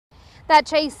That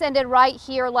chase ended right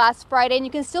here last Friday, and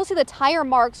you can still see the tire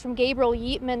marks from Gabriel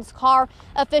Yeatman's car.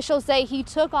 Officials say he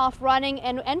took off running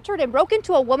and entered and broke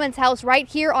into a woman's house right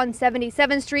here on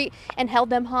 77th Street and held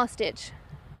them hostage.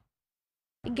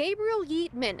 Gabriel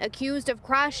Yeatman accused of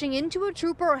crashing into a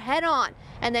trooper head-on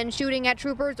and then shooting at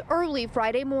troopers early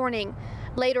Friday morning.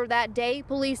 Later that day,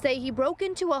 police say he broke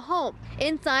into a home.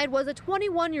 Inside was a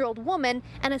 21-year-old woman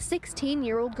and a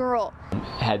 16-year-old girl.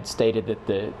 Had stated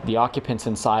that the occupants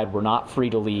inside were not free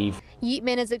to leave.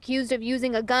 Yeatman is accused of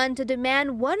using a gun to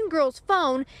demand one girl's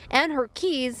phone and her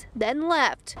keys, then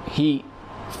left. He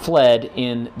fled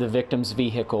in the victim's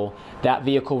vehicle. That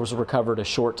vehicle was recovered a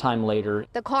short time later.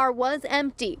 The car was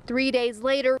empty. 3 days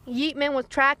later, Yeatman was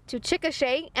tracked to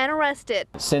Chickasha and arrested.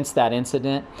 Since that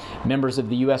incident, members of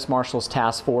the U.S. Marshals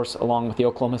Task Force, along with the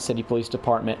Oklahoma City Police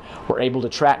Department, were able to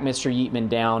track Mr. Yeatman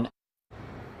down.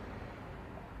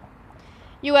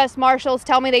 U.S. Marshals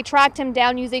tell me they tracked him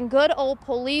down using good old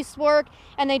police work,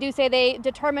 and they do say they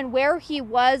determined where he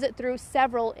was through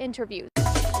several interviews.